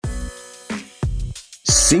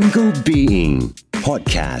Single Being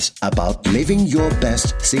Podcast about living your best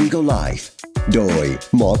single life โดย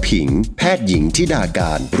หมอผิงแพทย์หญิงธิดาก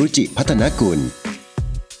ารรุจิพัฒนกุล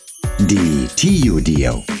ดีที่อยู่เดีย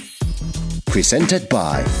ว Presented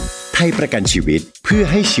by ไทยประกันชีวิตเพื่อ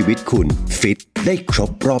ให้ชีวิตคุณฟิตได้คร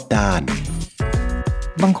บรอบด้าน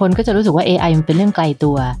บางคนก็จะรู้สึกว่า AI มันเป็นเรื่องไกล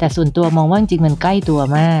ตัวแต่ส่วนตัวมองว่าจริงๆมันใกล้ตัว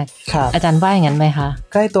มากอาจารย์ว่าอย่างนั้นไหมคะ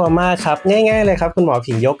ใกล้ตัวมากครับง่ายๆเลยครับคุณหมอ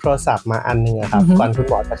ผิงยกโทรศัพท์มาอันนึงครับก่อนคุณ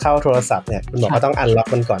หมอจะเข้าโทรศัพท์เนี่ยคุณหมอก็ต้องอันล็อก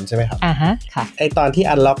มันก่อนใช่ไหมครับฮะค่ะไอตอนที่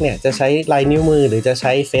อันล็อกเนี่ยจะใช้ลายนิ้วมือหรือจะใ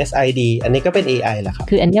ช้ Face ID อันนี้ก็เป็น AI แหละครับ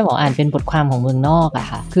คืออันนี้หมออ่านเป็นบทความของเมืองนอกอะ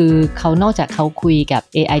ค่ะคือเขานอกจากเขาคุยกับ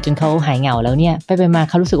AI จนเขาหายเหงาแล้วเนี่ยไปมา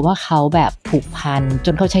เขารู้สึกว่าเขาแบบผูกพันจ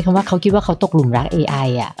นเขาใช้คำว่าเขาคิดว่าเขาตกหลุมรัก AI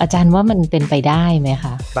อะอาจารย์ว่ามันเป็นไปได้ไหมคะ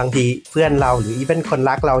บางทีเพื่อนเราหรืออีเป็นคน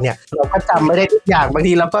รักเราเนี่ยเราก็จำไม่ได้ทุกอย่างบาง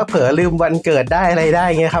ทีเราก็เผลอลืมวันเกิดได้อะไรได้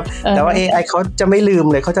เงี้ยครับแต่ว่า AI เขาจะไม่ลืม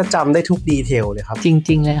เลยเขาจะจำได้ทุกดีเทลเลยครับจ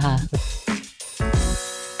ริงๆเลยค่ะ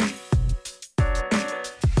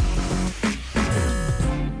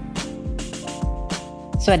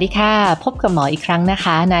สวัสดีค่ะพบกับหมออีกครั้งนะค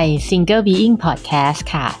ะใน Single Being Podcast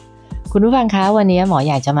ค่ะคุณผู้ฟังคะวันนี้หมอ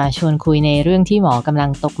อยากจะมาชวนคุยในเรื่องที่หมอกำลัง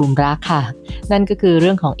ตกหลุมรักค่ะนั่นก็คือเ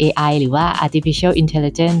รื่องของ AI หรือว่า Artificial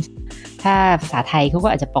Intelligence ถ้าภาษาไทยเขาก็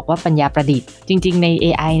อาจจะบอกว่าปัญญาประดิษฐ์จริงๆใน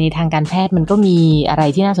AI ในทางการแพทย์มันก็มีอะไร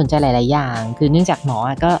ที่น่าสนใจหลายๆอย่างคือเนื่องจากหมอ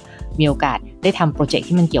ก็มีโอกาสได้ทำโปรเจกต์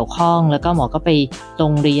ที่มันเกี่ยวข้องแล้วก็หมอก็ไปล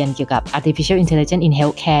งเรียนเกี่ยวกับ Artificial Intelligence in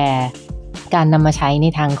Healthcareการนำมาใช้ใน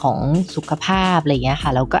ทางของสุขภาพอะไรอย่างเงี้ยค่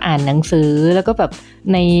ะแล้วก็อ่านหนังสือแล้วก็แบบ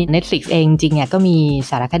ใน Netflix เองจริงๆก็มี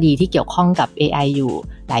สารคดีที่เกี่ยวข้องกับ AI อยู่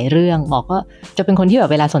หลายเรื่องหมอก็จะเป็นคนที่แบบ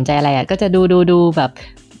เวลาสนใจอะไรก็จะดูแบบ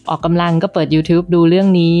ออกกำลังก็เปิด YouTube ดูเรื่อง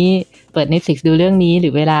นี้เปิด Netflix ดูเรื่องนี้หรื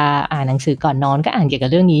อเวลาอ่านหนังสือก่อนนอนก็อ่านเกี่ยวกับ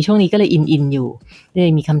เรื่องนี้ช่วงนี้ก็เลยอินอยู่เล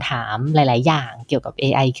ยมีคำถามหลายๆอย่างเกี่ยวกับ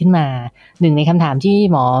AI ขึ้นมาหนึ่งในคำถามที่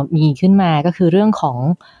หมอมีขึ้นมาก็คือเรื่องของ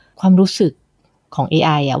ความรู้สึกของ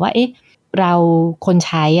AI ว่าเราคนใ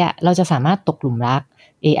ช้เราจะสามารถตกหลุมรัก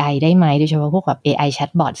AI ได้ไหมโดยเฉพาะพวกแบบ AI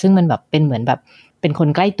chatbot ซึ่งมันแบบเป็นเหมือนแบบเป็นคน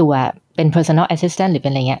ใกล้ตัวเป็น personal assistant หรือเป็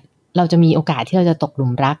นอะไรเงี้ยเราจะมีโอกาสที่เราจะตกหลุ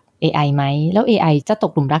มรัก AI ไหมแล้ว AI จะต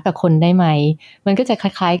กหลุมรักกับคนได้ไหมมันก็จะค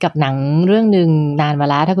ล้ายๆกับหนังเรื่องนึงนานมา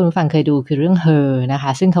แล้วถ้าคุณผู้ฟังเคยดูคือเรื่อง Her นะค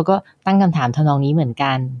ะซึ่งเขาก็ตั้งคำถามทำนองนี้เหมือน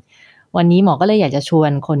กันวันนี้หมอก็เลยอยากจะชว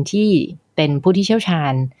นคนที่เป็นผู้ที่เชี่ยวชา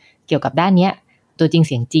ญเกี่ยวกับด้านเนี้ยตัวจริงเ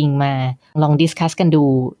สียงจริงมาลองดิสคัสกันดู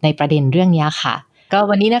ในประเด็นเรื่องนี้ค่ะก็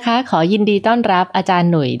วันนี้นะคะขอยินดีต้อนรับอาจารย์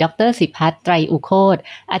หนุ่ยดร.ศิพัฒน์ไตรอุโคตร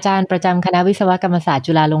อาจารย์ประจำคณะวิศวกรรมศาสตร์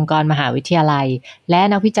จุฬาลงกรณ์มหาวิทยาลัยและ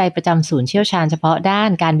นักวิจัยประจำศูนย์เชี่ยวชาญเฉพาะด้าน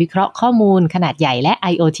การวิเคราะห์ข้อมูลขนาดใหญ่และ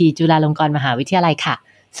IoT จุฬาลงกรณ์มหาวิทยาลัยค่ะ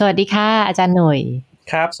สวัสดีค่ะอาจารย์หนุ่ย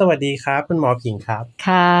ครับสวัสดีครับคุณหมอผิงครับ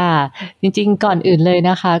ค่ะจริงๆก่อนอื่นเลย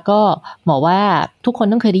นะคะก็หมอว่าทุกคน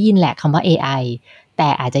ต้องเคยได้ยินแหละคำว่า AIแต่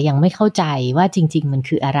อาจจะยังไม่เข้าใจว่าจริงๆมัน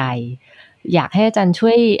คืออะไรอยากให้อาจารย์ช่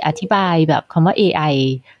วยอธิบายแบบคำว่า AI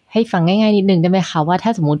ให้ฟังง่ายๆนิดนึงได้ไหมคะว่าถ้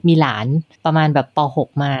าสมมติมีหลานประมาณแบบป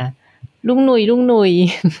.6 มาลุงหนุ่ย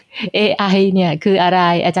AI เนี่ยคืออะไร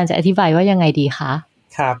อาจารย์จะอธิบายว่ายังไงดีคะ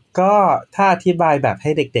ครับก็ถ้าอธิบายแบบให้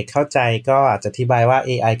เด็กๆเข้าใจก็อาจจะอธิบายว่า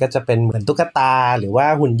AI ก็จะเป็นเหมือนตุ๊กตาหรือว่า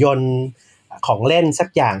หุ่นยนต์ของเล่นสัก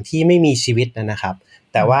อย่างที่ไม่มีชีวิตนะครับ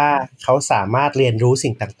แต่ว่าเขาสามารถเรียนรู้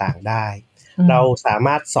สิ่งต่างๆได้เราสาม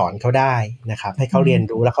ารถสอนเขาได้นะครับให้เขาเรียน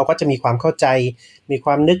รู้แล้วเขาก็จะมีความเข้าใจมีคว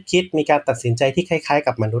ามนึกคิดมีการตัดสินใจที่คล้ายๆ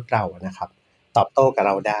กับมนุษย์เรานะครับตอบโต้กับเ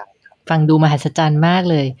ราได้ฟังดูมหัศจรรย์มาก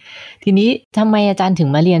เลยทีนี้ทำไมอาจารย์ถึง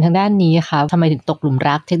มาเรียนทางด้านนี้คะทำไมถึงตกหลุม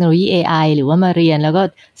รักเทคโนโลยี AI หรือว่ามาเรียนแล้วก็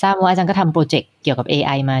ทราบว่าอาจารย์ก็ทำโปรเจกต์เกี่ยวกับ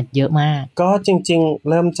AI มาเยอะมากก็จริงๆ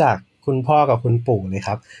เริ่มจากคุณพ่อกับคุณปู่เลยค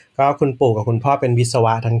รับก็คุณปู่กับคุณพ่อเป็นวิศว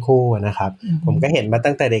ะทั้งคู่นะครับผมก็เห็นมา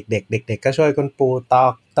ตั้งแต่เด็กๆเด็กๆก็ช่วยคุณปู่ตอ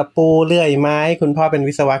กตะปูเลื่อยไม้คุณพ่อเป็น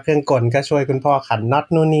วิศวะเครื่องกลก็ช่วยคุณพ่อขันน็อต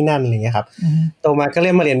นู่นนี่นั่นอะไรเงี้ยครับโตมาก็เรี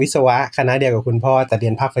ยนวิศวะคณะเดียวกับคุณพ่อแต่เรี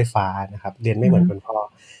ยนภาคไฟฟ้านะครับเรียนไม่เหมือนคุณพ่อ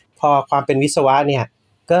พอความเป็นวิศวะเนี่ย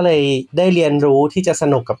ก็เลยได้เรียนรู้ที่จะส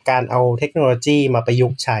นุกกับการเอาเทคโนโลยีมาประยุ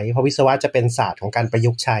กต์ใช้เพราะวิศวะจะเป็นศาสตร์ของการประ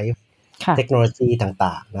ยุกต์ใช้เทคโนโลยี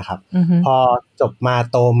ต่างๆนะครับพอจบมา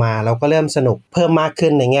โตมาเราก็เริ่มสนุกเพิ่มมากขึ้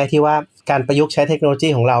นในแง่ที่ว่าการประยุกต์ใช้เทคโนโลยี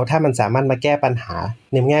ของเราถ้ามันสามารถมาแก้ปัญหา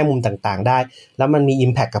ในแง่มุมต่างๆได้แล้วมันมี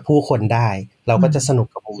impact กับผู้คนได้เราก็จะสนุก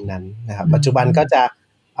กับมุมนั้นนะครับปัจจุบันก็จะ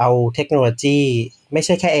เอาเทคโนโลยีไม่ใ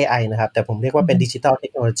ช่แค่ AI นะครับแต่ผมเรียกว่าเป็นดิจิทัลเท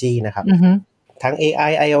คโนโลยีนะครับทั้ง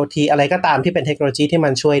AI IoT อะไรก็ตามที่เป็นเทคโนโลยีที่มั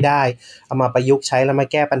นช่วยได้เอามาประยุกต์ใช้แล้วมา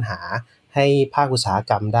แก้ปัญหาให้ภาคอุตสาห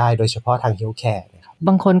กรรมได้โดยเฉพาะทาง Healthcare นะครับบ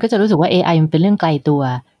างคนก็จะรู้สึกว่า AI มันเป็นเรื่องไกลตัว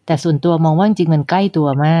แต่ส่วนตัวมองว่าจริงๆมันใกล้ตัว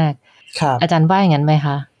มากอาจารย์ว่าอย่างนั้นไหมค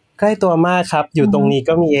ะ ใกล้ตัวมากครับอยู่ตรงนี้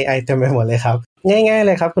ก็มี AI เต็มไปหมดเลยครับ ง่ายๆเ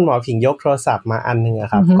ลยครับคุณหมอผิงยกโทรศัพท์มาอันนึงอ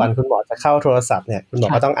ะครับก่อนคุณหมอจะเข้าโทรศัพท์เนี่ยคุณหมอ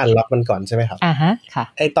ก็ต้องอันล็อกมันก่อนใช่ไหมครับฮะค่ะ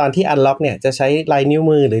ไอตอนที่อันล็อกเนี่ยจะใช้ลายนิ้ว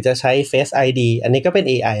มือหรือจะใช้ Face ID อันนี้ก็เป็น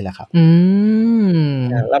AI แหละครับ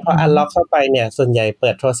แล้วพออันล็อกเข้าไปเนี่ยส่วนใหญ่เปิ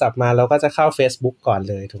ดโทรศัพท์มาเราก็จะเข้า Facebook ก่อน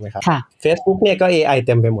เลยถูกไหมครับ Facebook เนี่ยก็ AI เ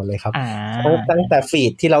ต็มไปหมดเลยครับตั้งแต่ฟี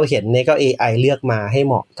ดที่เราเห็นเนี่ยก็ AI เลือกมาให้เ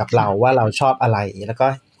หมาะกับเราว่าเราชอบอะไรแล้วก็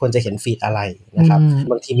ควรจะเห็นฟีดอะไรนะครับ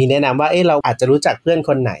บางทีมีแนะนำว่าเราอาจจะรู้จักเพื่อนค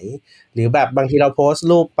นไหนหรือแบบบางทีเราโพสต์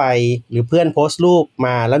รูปไปหรือเพื่อนโพสต์รูปม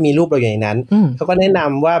าแล้วมีรูปเราอยู่ในนั้นเขาก็แนะน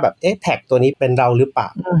ำว่าแบบแท็กตัวนี้เป็นเราหรือเปล่า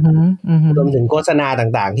รวมถึงโฆษณา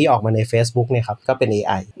ต่างๆที่ออกมาใน Facebook เนี่ยครับก็เป็น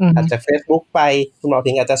AI อาจจะ Facebook ไปคุณหมอ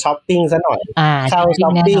พิงอาจจะช้อปปิ้งซะหน่อยเข้าช้อ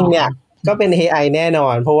ปปิ้งเนี่ยก็เป็น AI แน่นอ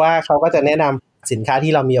นเพราะว่าเขาก็จะแนะนำสินค้า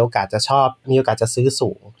ที่เรามีโอกาสจะชอบมีโอกาสจะซื้อสู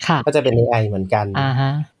งก็จะเป็น AI เหมือนกัน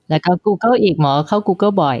แล้วก็ Google อีกหมอเข้า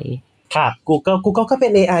Google บ่อยครับ Google ก็เป็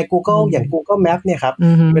น AI Google อย่าง Google Map เนี่ยครับ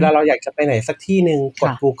เวลาเราอยากจะไปไหนสักที่นึงก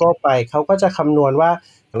ด Google ไปเขาก็จะคำนวณว่า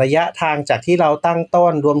ระยะทางจากที่เราตั้งต้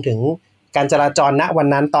นรวมถึงการจราจรณวัน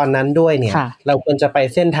นั้นตอนนั้นด้วยเนี่ยเราควรจะไป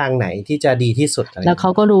เส้นทางไหนที่จะดีที่สุดแล้วเขา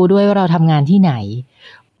ก็รู้ด้วยว่าเราทำงานที่ไหน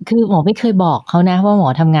คือหมอไม่เคยบอกเขานะว่าหมอ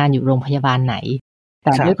ทำงานอยู่โรงพยาบาลไหนแ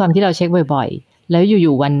ต่ด้วยความที่เราเช็คบ่อยๆแล้วอ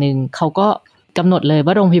ยู่ๆวันนึงเขาก็กำหนดเลย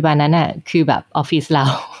ว่าโรงพยาบาลนั้นน่ะคือแบบออฟฟิศเรา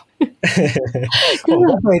ผม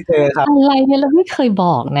ก็เคยเจอครับอะไรเนี่ยเราไม่เคยบ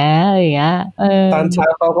อกนะอะไรอย่างเงี้ยตอนเช้า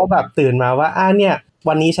เขาก็แบบตื่นมาว่าเนี่ย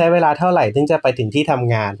วันนี้ใช้เวลาเท่าไหร่ถึงจะไปถึงที่ท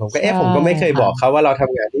ำงานผมก็ผมก็ไม่เคยบอกเขาว่าเราท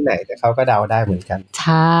ำงานที่ไหนแต่เขาก็เดาได้เหมือนกันใ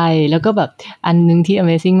ช่แล้วก็แบบอันนึงที่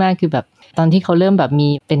Amazing มากคือแบบตอนที่เขาเริ่มแบบมี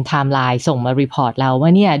เป็นไทม์ไลน์ส่งมารีพอร์ตเราว่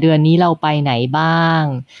าเนี่ยเดือนนี้เราไปไหนบ้าง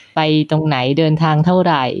ไปตรงไหนเดินทางเท่าไ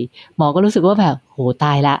หร่หมอก็รู้สึกว่าแบบโหต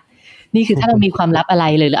ายละนี่คือถ้าเรามีความลับอะไร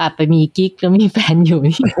เลยแล้วอาจไปมีกิ๊กแล้วมีแฟนอยู่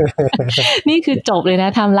นี่ นี่คือจบเลยนะ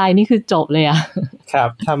ไทม์ไลน์นี่คือจบเลยอะครับ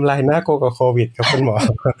ไทม์ไลน์น่ากลัวกว่าโควิดครับคุณหมอ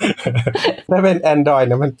ถ้าเป็น Android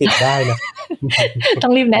นะมันปิดได้นะ ต้อ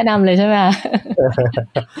งรีบแนะนำเลยใช่ไหม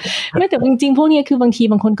ไม่แต่จริงๆพวกนี้คือบางที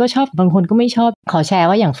บางคนก็ชอบบางคนก็ไม่ชอบขอแชร์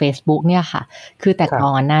ว่าอย่าง Facebook เนี่ยค่ะคือแต่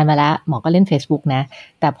ก่อนนานมาแล้วหมอก็เล่น Facebook นะ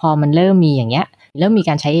แต่พอมันเริ่มมีอย่างเงี้ยเริ่มมี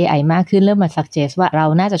การใช้ AI มากขึ้นเริ่มมา suggest ว่าเรา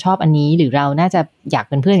น่าจะชอบอันนี้หรือเราน่าจะอยาก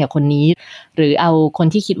เป็นเพื่อนกับคนนี้หรือเอาคน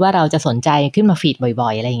ที่คิดว่าเราจะสนใจขึ้นมาฟีดบ่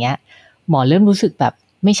อยๆอะไรอย่างเงี้ยหมอเริ่มรู้สึกแบบ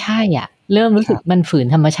ไม่ใช่อ่ะเริ่มรู้สึกมันฝืน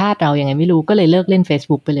ธรรมชาติเรายังไงไม่รู้ก็เลยเลิกเล่น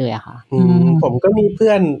Facebook ไปเลยอะค่ะผมก็มีเพื่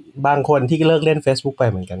อนบางคนที่เลิกเล่น Facebook ไป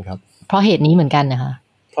เหมือนกันครับเพราะเหตุนี้เหมือนกันนะคะ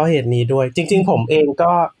เพราะเหตุนี้ด้วยจริงๆผมเอง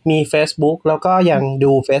ก็มี Facebook แล้วก็ยัง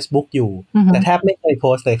ดู Facebook อยู่แต่แทบไม่เคยโพ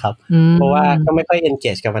สต์เลยครับเพราะว่าก็ไม่ค่อย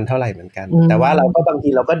engage กับมันเท่าไหร่เหมือนกันแต่ว่าเราก็บางที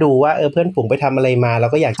เราก็ดูว่าเพื่อนฝูงไปทำอะไรมาเรา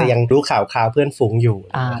ก็อยากจะยังรู้ข่าวเพื่อนฝูงอยู่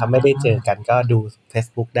ถ้าไม่ได้เจอกันก็ดู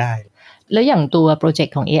Facebook ได้แล้วอย่างตัวโปรเจก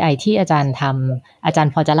ต์ของ AI ที่อาจารย์ทำอาจาร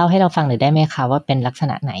ย์พอจะเล่าให้เราฟังหน่อยได้ไหมคะว่าเป็นลักษ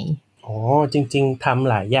ณะไหนจริงๆทำ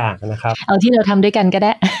หลายอย่างนะครับเอาที่เราทำด้วยกันก็ไ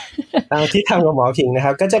ด้ เอาที่ทำกับหมอผิงนะค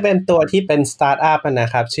รับก็จะเป็นตัวที่เป็นสตาร์ทอัพน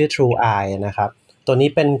ะครับชื่อ True Eye นะครับตัวนี้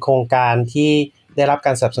เป็นโครงการที่ได้รับก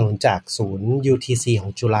ารสนับสนุนจากศูนย์ UTC ขอ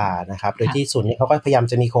งจุฬานะครับโดยที่ศูนย์นี้เขาก็พยายาม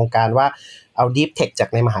จะมีโครงการว่าเอา Deep Tech จาก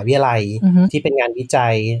ในมหาวิทยาลัยที่เป็นงานวิจั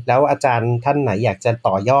ยแล้วอาจารย์ท่านไหนอยากจะ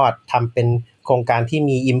ต่อยอดทำเป็นโครงการที่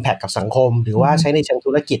มี Impact กับสังคมหรือว่าใช้ในเชิง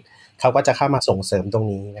ธุรกิจเขาก็จะเข้ามาส่งเสริมตรง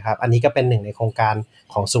นี้นะครับอันนี้ก็เป็นหนึ่งในโครงการ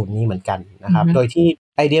ของศูนย์นี้เหมือนกันนะครับโดยที่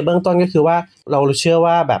ไอเดียเบื้องต้นก็คือว่าเราเชื่อ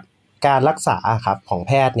ว่าแบบการรักษาครับของแ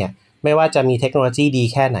พทย์เนี่ยไม่ว่าจะมีเทคโนโลยีดี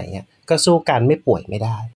แค่ไหนก็สู้การไม่ป่วยไม่ไ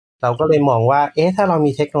ด้เราก็เลยมองว่าถ้าเรา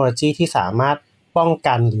มีเทคโนโลยีที่สามารถป้อง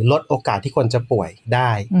กันหรือลดโอกาสที่คนจะป่วยไ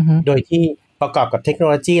ด้โดยที่ประกอบกับเทคโน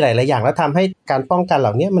โลยีหลายๆอย่างแล้วทำให้การป้องกันเห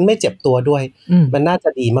ล่านี้มันไม่เจ็บตัวด้วยมันน่าจะ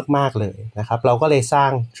ดีมากๆเลยนะครับเราก็เลยสร้า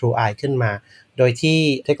ง True Eye ขึ้นมาโดยที่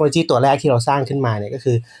เทคโนโลยีตัวแรกที่เราสร้างขึ้นมาเนี่ยก็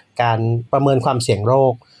คือการประเมินความเสี่ยงโร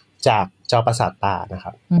คจากจอประสาทตานะค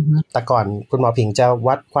รับแต่ก่อนคุณหมอผิงจะ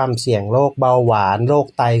วัดความเสี่ยงโรคเบาหวานโรค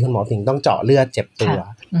ไตคุณหมอผิงต้องเจาะเลือดเจ็บตัว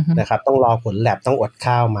นะครับต้องรอผลแลบต้องอด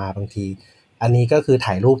ข้าวมาบางทีอันนี้ก็คือ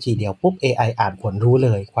ถ่ายรูปทีเดียวปุ๊บ AI อ่านผลรู้เล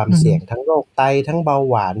ยความเสี่ยงทั้งโรคไตทั้งเบา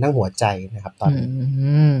หวานทั้งหัวใจนะครับตอนนี้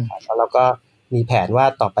แล้วเราก็มีแผนว่า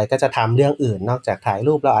ต่อไปก็จะทำเรื่องอื่นนอกจากถ่าย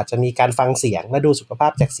รูปเราอาจจะมีการฟังเสียงและดูสุขภา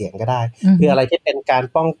พจากเสียงก็ได้คืออะไรที่เป็นการ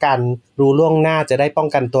ป้องกันรู้ล่วงหน้าจะได้ป้อง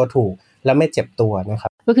กันตัวถูกและไม่เจ็บตัวนะครับ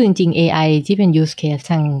ก็คือจริงๆ AI ที่เป็น use case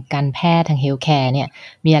ทางการแพทย์ทาง healthcare เนี่ย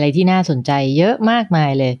มีอะไรที่น่าสนใจเยอะมากมา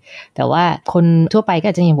ยเลยแต่ว่าคนทั่วไปก็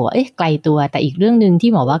อาจจะยังบอกไกลตัวแต่อีกเรื่องนึงที่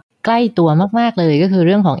หมอว่าใกล้ตัวมากๆเลยก็คือเ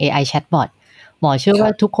รื่องของ AI chatbot หมอเชื่อว่า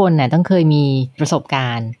ทุกคนน่ะต้องเคยมีประสบกา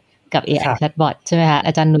รณ์กับ AI chatbot ใช่ไหมคะอ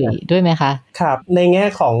าจารย์หนุ่ยด้วยไหมคะครับในแง่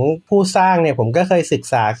ของผู้สร้างเนี่ยผมก็เคยศึก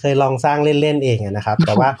ษาเคยลองสร้างเล่นๆเองนะครับ แ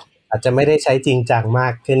ต่ว่าอาจจะไม่ได้ใช้จริงจังมา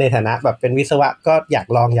กคือในฐานะแบบเป็นวิศวะก็อยาก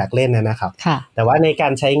ลองอยากเล่นนะครับแต่ว่าในกา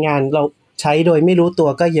รใช้งานเรา ใช้โดยไม่รู้ตัว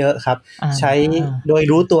ก็เยอะครับใช้โดย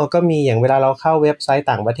รู้ตัวก็มีอย่างเวลาเราเข้าเว็บไซต์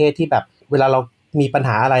ต่างประเทศที่แบบเวลาเรามีปัญห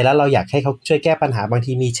าอะไรแล้วเราอยากให้เขาช่วยแก้ปัญหาบาง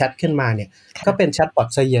ทีมีแชทขึ้นมาเนี่ยก็เป็นแชทบอท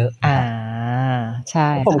ซะเยอะใช่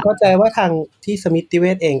ผมเข้าใจว่าทางที่สมิติเว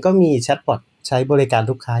ชเองก็มีแชทบอทใช้บริการ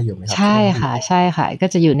ลูกค้าอยู่ไหมครับใช่ค่ะก็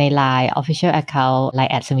จะอยู่ใน LINE Official Account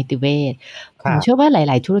LINE@ สมิติเวชผมเชื่อว่าห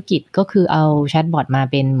ลายๆธุรกิจก็คือเอาแชทบอทมา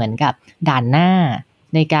เป็นเหมือนกับด่านหน้า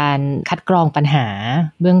ในการคัดกรองปัญหา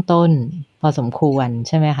เบื้องต้นพอสมควรใ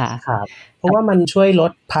ช่ไหมคะครับเพราะว่ามันช่วยล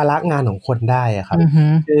ดภาระงานของคนได้อะครับ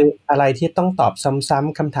คืออะไรที่ต้องตอบซ้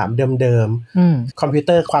ำๆคำถามเดิมๆคอมพิวเ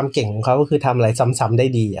ตอร์ความเก่งของเขาก็คือทำอะไรซ้ำๆได้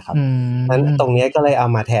ดีอะครับนั้นตรงนี้ก็เลยเอา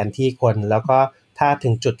มาแทนที่คนแล้วก็ถ้าถึ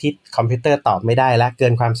งจุดที่คอมพิวเตอร์ตอบไม่ได้และเกิ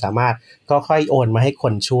นความสามารถก็ค่อยโอนมาให้ค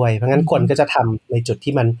นช่วยเพราะงั้นคนก็จะทำในจุด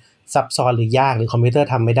ที่มันซับซ้อนหรือยากหรือคอมพิวเตอร์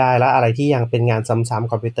ทำไม่ได้แล้วอะไรที่ยังเป็นงานซ้ำ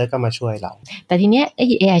ๆคอมพิวเตอร์ก็มาช่วยเราแต่ทีเนี้ย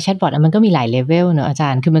AI chatbot มันก็มีหลายเลเวลเนอะอาจา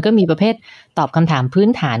รย์คือมันก็มีประเภทตอบคำถามพื้น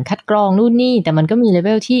ฐานคัดกรองนู่นนี่แต่มันก็มีเลเว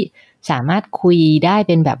ลที่สามารถคุยได้เ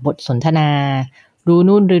ป็นแบบบทสนทนารู้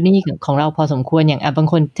นู่นรู้นี่ของเราพอสมควรอย่างบาง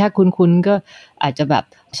คนถ้าคุ้นๆก็อาจจะแบบ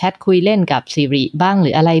แชทคุยเล่นกับ Siri บ้างหรื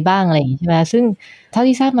ออะไรบ้างอะไรอย่างนี้ใช่ไหมซึ่งเท่า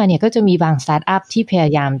ที่ทราบมาเนี่ยก็จะมีบางสตาร์ทอัพที่พย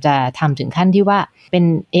ายามจะทำถึงขั้นที่ว่าเป็น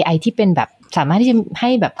AI ที่เป็นแบบสามารถที่จะให้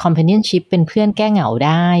แบบ companionship เป็นเพื่อนแก้เหงาไ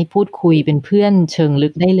ด้พูดคุยเป็นเพื่อนเชิงลึ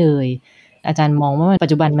กได้เลยอาจารย์มองว่าปัจ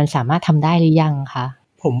จุบันมันสามารถทำได้หรือยังคะ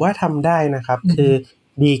ผมว่าทำได้นะครับคือ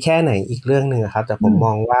ดีแค่ไหนอีกเรื่องนึงครับแต่ผมม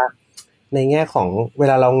องว่าในแง่ของเว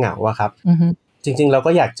ลาเราเหงาอะครับจริงๆเรา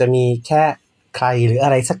ก็อยากจะมีแค่ใครหรืออะ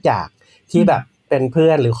ไรสักอย่างที่แบบเป็นเพื่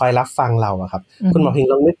อนหรือคอยรับฟังเราอะครับคุณหมอพิง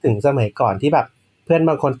ลองนึกถึงสมัยก่อนที่แบบเพื่อน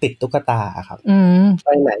บางคนติดตุ๊กตาครับไป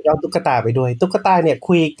ไหนก็เอาตุ๊กตาไปด้วยตุ๊กตาเนี่ย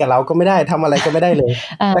คุยกับเราก็ไม่ได้ทำอะไรก็ไม่ได้เลย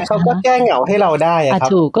แต่เขาก็แก้เหงาให้เราได้ครับ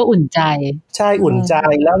ถูกก็อุ่นใจใช่อุ่นใจ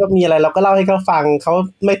แล้วก็มีอะไรเราก็เล่าให้เขาฟังเขา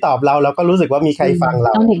ไม่ตอบเราเราก็รู้สึกว่ามีใครฟังเร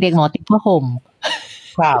าต้องเด็กๆหมอติดผ้าห่ม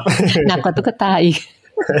ครับหนักกว่าตุ๊กตาอีก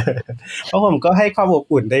เพราะผมก็ให้ความอบ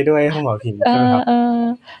อุ่นได้ด้วยคุณหมอพิงใช่ไหมครับ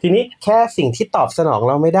ทีนี้แค่สิ่งที่ตอบสนองเ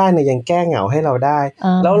ราไม่ได้เนี่ยยังแก้เหงาให้เราได้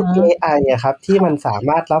แล้ว AI อะครับที่มันสาม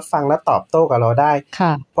ารถรับฟังและตอบโต้กับเราได้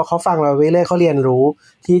พอเขาฟังเราเรื่อยๆเขาเรียนรู้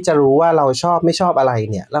ที่จะรู้ว่าเราชอบไม่ชอบอะไร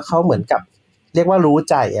เนี่ยแล้วเขาเหมือนกับเรียกว่ารู้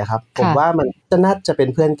ใจอะครับผมว่ามันน่าจะเป็น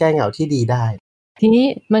เพื่อนแก้เหงาที่ดีได้ทีนี้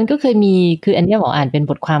มันก็เคยมีคืออันนี้หมออ่านเป็น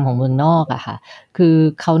บทความของเมืองนอกอะค่ะคือ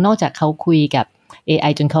เขานอกจากเขาคุยกับ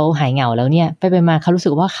AI จนเขาหายเหงาแล้วเนี่ยไปมาเขารู้สึ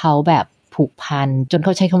กว่าเขาแบบผูกพันจนเข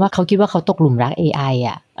าใช้คำว่าเขาคิดว่าเขาตกหลุมรัก AI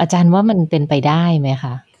อ่ะอาจารย์ว่ามันเป็นไปได้ไหมค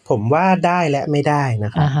ะผมว่าได้และไม่ได้น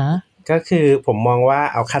ะครับก็คือผมมองว่า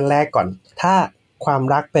เอาขั้นแรกก่อนถ้าความ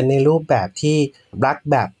รักเป็นในรูปแบบที่รัก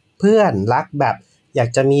แบบเพื่อนรักแบบอยาก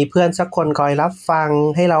จะมีเพื่อนสักคนคอยรับฟัง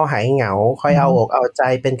ให้เราหายเหงาคอยเอาอกเอาใจ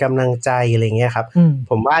เป็นกำลังใจอะไรเงี้ยครับ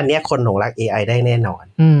ผมว่าอันเนี้ยคนหลงรัก AI ได้แน่นอน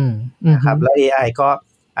นะครับแล้ว AI ก็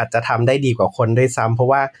อาจจะทำได้ดีกว่าคนด้วยซ้ำเพราะ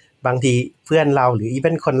ว่าบางทีเพื่อนเราหรืออีเ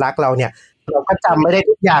ป็นคนรักเราเนี่ยเราก็จำไม่ได้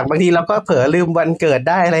ทุกอย่างบางทีเราก็เผลอลืมวันเกิด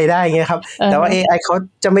ได้อะไรได้เงี้ยครับแต่ว่า AI เขา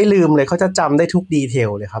จะไม่ลืมเลยเขาจะจำได้ทุกดีเทล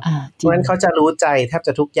เลยครับเพราะฉะนั้นเขาจะรู้ใจแทบจ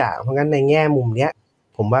ะทุกอย่างเพราะงั้นในแง่มุมเนี้ย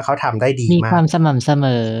ผมว่าเขาทำได้ดีมากมีความสม่ำเสม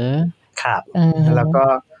อครับแล้วก็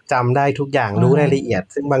จำได้ทุกอย่างรู้รายละเอียด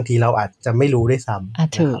ซึ่งบางทีเราอาจจะไม่รู้ด้วยซ้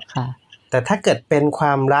ำถูกค่ะแต่ถ้าเกิดเป็นคว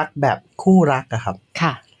ามรักแบบคู่รักอะครับ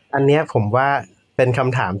ค่ะอันเนี้ยผมว่าเป็นค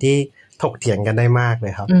ำถามที่ถกเถียงกันได้มากเล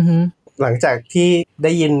ยครับหลังจากที่ไ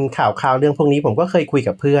ด้ยินข่าวเรื่องพวกนี้ผมก็เคยคุย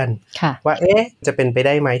กับเพื่อนว่าจะเป็นไปไ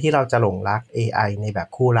ด้ไหมที่เราจะหลงรัก AI ในแบบ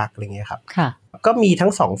คู่รักอะไรเงี้ยครับก็มีทั้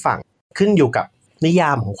งสองฝั่งขึ้นอยู่กับนิย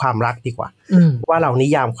ามของความรักดีกว่าว่าเรานิ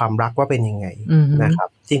ยามความรักว่าเป็นยังไงนะครับ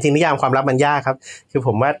จริงๆนิยามความรักมันยากครับคือผ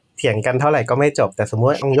มว่าเถียงกันเท่าไหร่ก็ไม่จบแต่สมม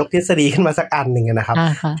ติยกทฤษฎีขึ้นมาสักอันนึงนะครับ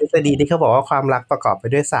ทฤษฎีที่เขาบอกว่าความรักประกอบไป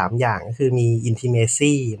ด้วย3อย่างก็คือมี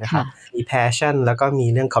intimacy นะครับมี passion แล้วก็มี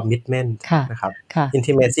เรื่อง commitment นะครับ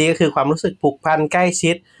intimacy ก็คือความรู้สึกผูกพันใกล้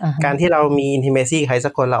ชิดการที่เรามี intimacy ใครสั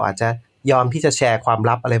กคนเราอาจจะยอมที่จะแชร์ความ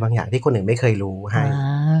ลับอะไรบางอย่างที่คนอื่นไม่เคยรู้ให้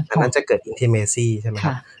อันนั้นจะเกิด intimacy ใช่ไหมค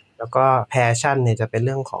รับแล้วก็ passion เนี่ยจะเป็นเ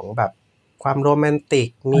รื่องของแบบความโรแมนติก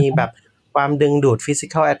มีแบบความดึงดูด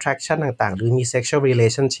physical attraction ต่างๆหรือมี sexual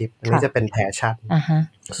relationship อันนี้จะเป็น passion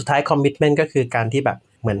สุดท้าย commitment ก็คือการที่แบบ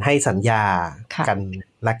เหมือนให้สัญญากัน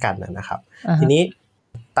ละกันนะครับทีนี้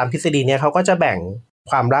ตามทฤษฎีเนี่ยเขาก็จะแบ่ง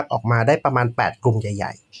ความรักออกมาได้ประมาณ8กลุ่มให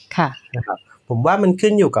ญ่ๆนะครับผมว่ามัน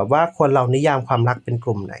ขึ้นอยู่กับว่าคนเรานิยามความรักเป็นก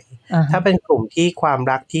ลุ่มไหนถ้าเป็นกลุ่มที่ความ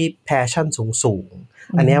รักที่ passion สูง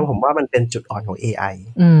อันนี้ผมว่ามันเป็นจุดอ่อนของ AI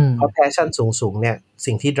เพราะ passion สูงเนี่ย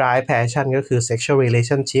สิ่งที่ drive passion ก็คือ sexual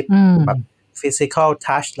relationship แบบ physical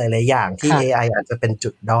touch หลายๆอย่างที่ AI อาจจะเป็นจุ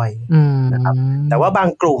ดด้อยนะครับแต่ว่าบาง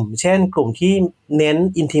กลุ่มเช่นกลุ่มที่เน้น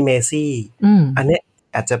intimacy อันนี้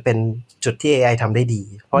อาจจะเป็นจุดที่ AI ทำได้ดี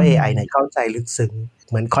เพราะ AI เนี่ยเข้าใจลึกซึ้ง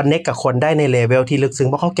เหมือนคอนเนคกับคนได้ในเลเวลที่ลึกซึ้ง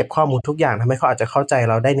เพราะเขาเก็บข้อมูลทุกอย่างทำให้เขาอาจจะเข้าใจ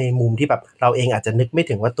เราได้ในมุมที่แบบเราเองอาจจะนึกไม่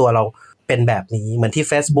ถึงว่าตัวเราเป็นแบบนี้เหมือนที่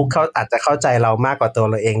Facebook เขาอาจจะเข้าใจเรามากกว่าตัว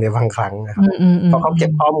เราเองในบางครั้งนะครับเพราะเขาเก็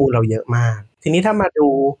บข้อมูลเราเยอะมากทีนี้ถ้ามาดู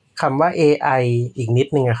คำว่า AI อีกนิด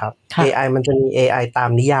นึงครับ AI มันจะมี AI ตาม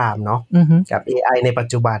นิยามเนาะกับ AI ในปัจ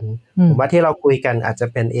จุบันผมว่าที่เราคุยกันอาจจะ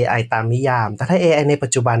เป็น AI ตามนิยามแต่ถ้า AI ในปั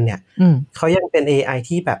จจุบันเนี่ยเขายังเป็น AI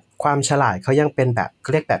ที่แบบความฉลาดเขายังเป็นแบบ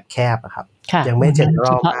เรียกแบบแคบอะครับยังไม่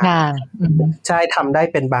general มากใช่ทำได้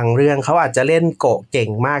เป็นบางเรื่องเขาอาจจะเล่นโกะเก่ง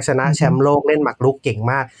มากชนะแชมป์โลกเล่นหมากรุกเก่ง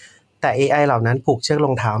มากแต่ AI เหล่านั้นผูกเชือกร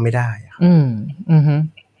องเท้าไม่ได้ครับ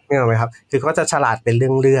ไม่เอาไหมครับคือเขาจะฉลาดเป็นเ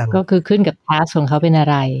รื่องก็คือขึ้นกับทัสของเขาเป็นอะ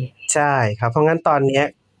ไรใช่ครับเพราะงั้นตอนนี้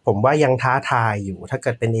ผมว่ายังท้าทายอยู่ถ้าเ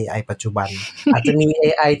กิดเป็น AI ปัจจุบัน อาจจะมี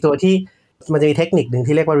AI ตัวที่มันจะมีเทคนิคนึง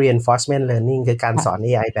ที่เรียกว่า reinforcement learning คือการสอน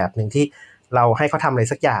AI แบบนึงที่เราให้เขาทำอะไร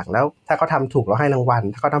สักอย่างแล้วถ้าเขาทำถูกเราให้รางวัล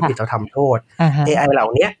ถ้าเขาทำผิดเราทำโทษ AI เหล่า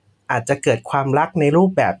นี้อาจจะเกิดความรักในรู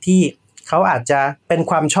ปแบบที่เขาอาจจะเป็น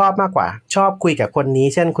ความชอบมากกว่าชอบคุยกับคนนี้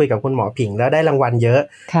เช่นคุยกับคุณหมอผิงแล้วได้รางวัลเยอะ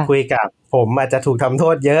คุยกับผมอาจจะถูกทำโท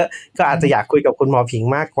ษเยอะก็อาจจะอยากคุยกับคุณหมอผิง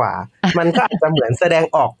มากกว่ามันก็อาจจะเหมือนแสดง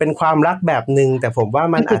ออกเป็นความรักแบบนึงแต่ผมว่า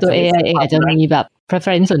มันอาจจะตัว AI เองอาจจะมีแบบ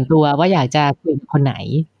preference ส่วนตัวว่าอยากจะคุยกับคนไหน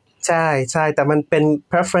ใช่ใช่แต่มันเป็น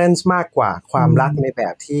preference มากกว่าความรักในแบ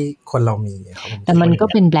บที่คนเรามีครับแต่มันก็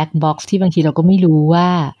เป็น black box ที่บางทีเราก็ไม่รู้ว่า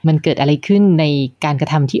มันเกิดอะไรขึ้นในการกระ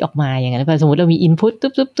ทำที่ออกมาอย่างนั้นสมมติเรามี input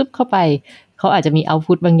ตุ๊บๆเข้าไปเขาอาจจะมี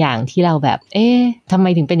output บางอย่างที่เราแบบทำไม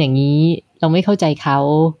ถึงเป็นอย่างนี้เราไม่เข้าใจเขา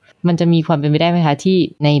มันจะมีความเป็นไปได้ไหมคะที่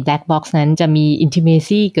ใน black box นั้นจะมี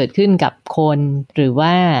intimacy เกิดขึ้นกับคนหรือว่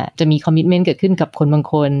าจะมี commitment เกิดขึ้นกับคนบาง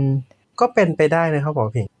คนก็เป็นไปได้นะครับผม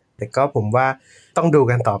ผิงแต่ก็ผมว่าต้องดู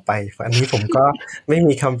กันต่อไปอันนี้ผมก็ ไม่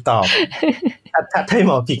มีคำตอบถ้าให้ห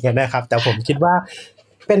มอผิงกันนะครับแต่ผมคิดว่า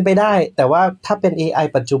เป็นไปได้แต่ว่าถ้าเป็น AI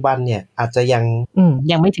ปัจจุบันเนี่ยอาจจะยั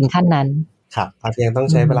งไม่ถึงขั้นนั้นครับอาจจะยังต้อง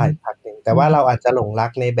ใช้เวลาอีกพักนึงแต่ว่าเราอาจจะหลงรั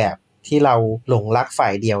กในแบบที่เราหลงรักฝ่า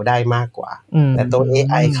ยเดียวได้มากกว่าแต่ตัว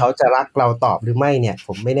AI เขาจะรักเราตอบหรือไม่เนี่ยผ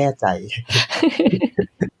มไม่แน่ใจ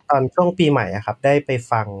ตอนช่วงปีใหม่ครับได้ไป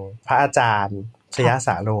ฟังพระอาจารย์ชยส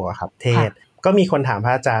าโรครับเทศก็มีคนถามพ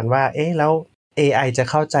ระอาจารย์ว่าแล้ว AI จะ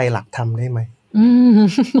เข้าใจหลักธรรมได้ไหม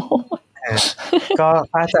ก็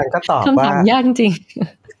พระอาจารย์ก็ตอบว่าคำถามยากจริง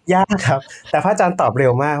ยากครับแต่พระอาจารย์ตอบเร็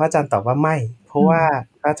วมากพระอาจารย์ตอบว่าไม่เพราะว่า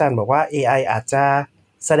พระอาจารย์บอกว่า AI อาจจะ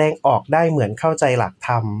แสดงออกได้เหมือนเข้าใจหลักธ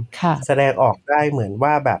รรมแสดงออกได้เหมือน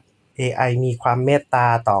ว่าแบบ AI มีความเมตตา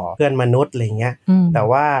ต่อเพื่อนมนุษย์อะไรเงี้ยแต่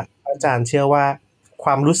ว่าพระอาจารย์เชื่อว่าคว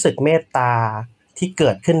ามรู้สึกเมตตาที่เกิ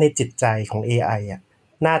ดขึ้นในจิตใจของ AI อ่ะ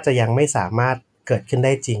น่าจะยังไม่สามารถเกิดขึ้นไ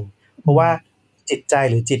ด้จริงเพราะว่าจิตใจ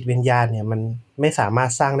หรือจิตวิญญาณเนี่ยมันไม่สามารถ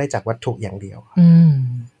สร้างได้จากวัตถุอย่างเดียว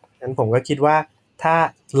งั้นผมก็คิดว่าถ้า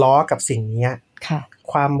ล้อกับสิ่งนี้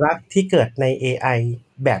ความรักที่เกิดใน AI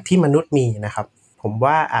แบบที่มนุษย์มีนะครับผม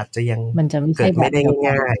ว่าอาจจะยังเกิดไม่ได้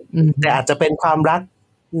ง่ายๆแต่อาจจะเป็นความรัก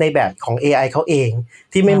ในแบบของ AI เขาเอง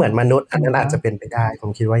ที่ไม่เหมือนมนุษย์อันนั้นอาจจะเป็นไปได้ผ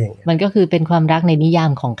มคิดว่าอย่างนั้นมันก็คือเป็นความรักในนิยา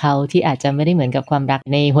มของเขาที่อาจจะไม่ได้เหมือนกับความรัก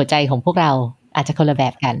ในหัวใจของพวกเราอาจจะคนละแบ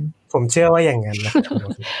บกันผมเชื่อว่าอย่างนั้นนะ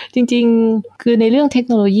จริงๆคือในเรื่องเทค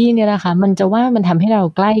โนโลยีเนี่ยนะคะมันจะว่ามันทำให้เรา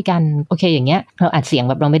ใกล้กันโอเคอย่างเงี้ยเราอัดเสียง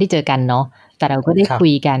แบบเราไม่ได้เจอกันเนาะแต่เราก็ได้คุ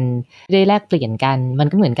ยกันได้แลกเปลี่ยนกันมัน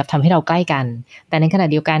ก็เหมือนกับทำให้เราใกล้กันแต่ในขณะ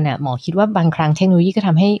เดียวกันน่ะหมอคิดว่าบางครั้งเทคโนโลยีก็ท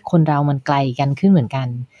ำให้คนเรามันไกลกันขึ้นเหมือนกัน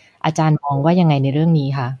อาจารย์มองว่ายังไงในเรื่องนี้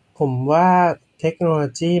คะผมว่าเทคโนโล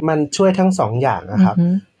ยีมันช่วยทั้งสองอย่างนะครับ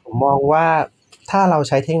ผมมองว่าถ้าเราใ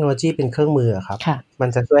ช้เทคโนโลยีเป็นเครื่องมือครับมัน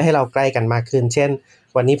จะช่วยให้เราใกล้กันมากขึ้นเช่น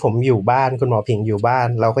วันนี้ผมอยู่บ้านคุณหมอผิงอยู่บ้าน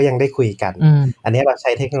เราก็ยังได้คุยกันอันนี้เราใ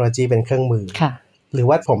ช้เทคโนโลยีเป็นเครื่องมือหรือ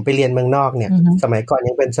ว่าผมไปเรียนเมืองนอกเนี่ยสมัยก่อน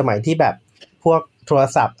ยังเป็นสมัยที่แบบพวกโทร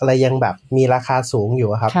ศัพท์อะไรยังแบบมีราคาสูงอยู่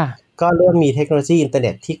ครับก็เริ่มมีเทคโนโลยีอินเทอร์เ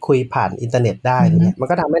น็ตที่คุยผ่านอินเทอร์เน็ตได้เนี่ยมัน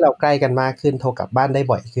ก็ทำให้เราใกล้กันมากขึ้นโทรกลับบ้านได้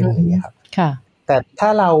บ่อยขึ้นอย่างเงี้ยครับแต่ถ้า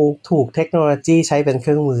เราถูกเทคโนโลยีใช้เป็นเค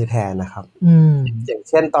รื่องมือแทนนะครับอย่าง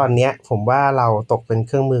เช่นตอนนี้ผมว่าเราตกเป็นเ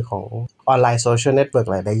ครื่องมือของออนไลน์โซเชียลเน็ตเวิร์ก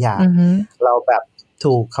หลายๆอย่างเราแบบ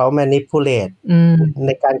ถูกเขา manipulate ใน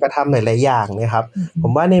การกระทำหลายๆอย่างนะครับผ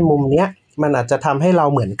มว่าในมุมเนี้ยมันอาจจะทำให้เรา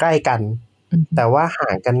เหมือนใกล้กันแต่ว่าห่า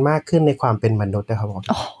งกันมากขึ้นในความเป็นมนุษย์นะครับผม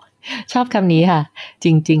ชอบคำนี้ค่ะจ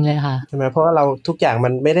ริงๆเลยค่ะใช่ไหมเพราะว่าเราทุกอย่างมั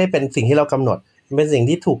นไม่ได้เป็นสิ่งที่เรากำหนดเป็นสิ่ง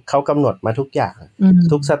ที่ถูกเขากำหนดมาทุกอย่าง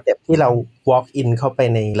ทุกสเต็ปที่เรา walk in เข้าไป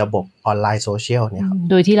ในระบบออนไลน์โซเชียลเนี่ยครับ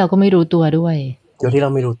โดยที่เราก็ไม่รู้ตัวด้วยโดยที่เร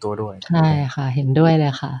าไม่รู้ตัวด้วยใช่ค่ะเห็นด้วยเล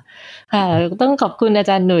ยค่ะค่ะต้องขอบคุณอา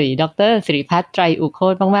จารย์หนุ่ยดร.ศิริภัทร ไตรอุโค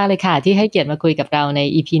ตรมากๆเลยค่ะที่ให้เกียรติมาคุยกับเราใน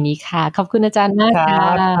EP นี้ค่ะขอบคุณอาจารย์มากค่ะ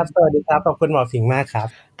ครับสวัสดีครับขอบคุณหมอผิงมากครับ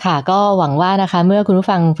ค่ะก็หวังว่านะคะเมื่อคุณผู้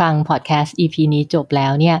ฟังพอดแคสต์ EP นี้จบแล้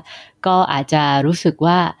วเนี่ยก็อาจจะรู้สึก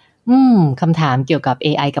ว่า คำถามเกี่ยวกับ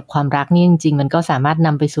AI กับความรักนี่จริงๆมันก็สามารถน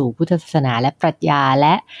ำไปสู่พุทธศาสนาและปรัชญาแล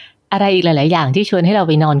ะอะไรอีกหลายๆอย่างที่ชวนให้เราไ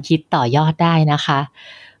ปนอนคิดต่อยอดได้นะคะ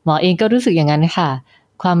หมอเองก็รู้สึกอย่างนั้นค่ะ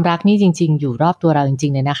ความรักนี่จริงๆอยู่รอบตัวเราจริ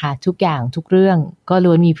งๆเลยนะคะทุกอย่างทุกเรื่องก็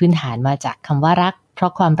ล้วนมีพื้นฐานมาจากคำว่ารักเพรา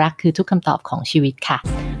ะความรักคือทุกคำตอบของชีวิตค่ะ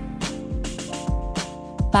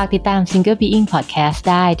ฝากติดตาม Single Being Podcast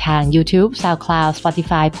ได้ทาง YouTube, SoundCloud,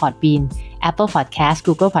 Spotify, Podbean, Apple Podcast,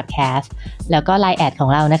 Google Podcast แล้วก็ LINE แอดของ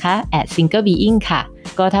เรานะคะ @SingleBeing ค่ะ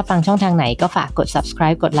ก็ถ้าฟังช่องทางไหนก็ฝากกด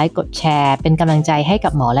Subscribe กดไลค์กดแชร์เป็นกำลังใจให้กั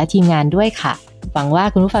บหมอและทีมงานด้วยค่ะหวังว่า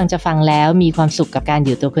คุณผู้ฟังจะฟังแล้วมีความสุขกับการอ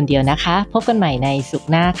ยู่ตัวคนเดียวนะคะพบกันใหม่ในศุกร์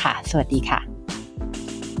หน้าค่ะสวัสดีค่ะ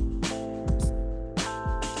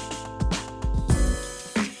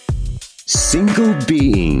Single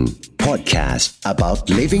Being Podcast about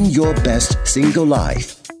living your best single life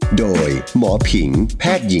โดยหมอผิงแพ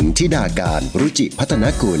ทย์หญิงธิดาการรุจิพัฒน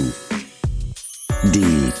กุล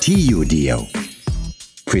ดีที่อยู่เดียว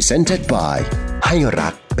Presented by ให้รั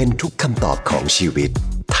กเป็นทุกคำตอบของชีวิต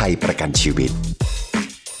ไทยประกันชีวิต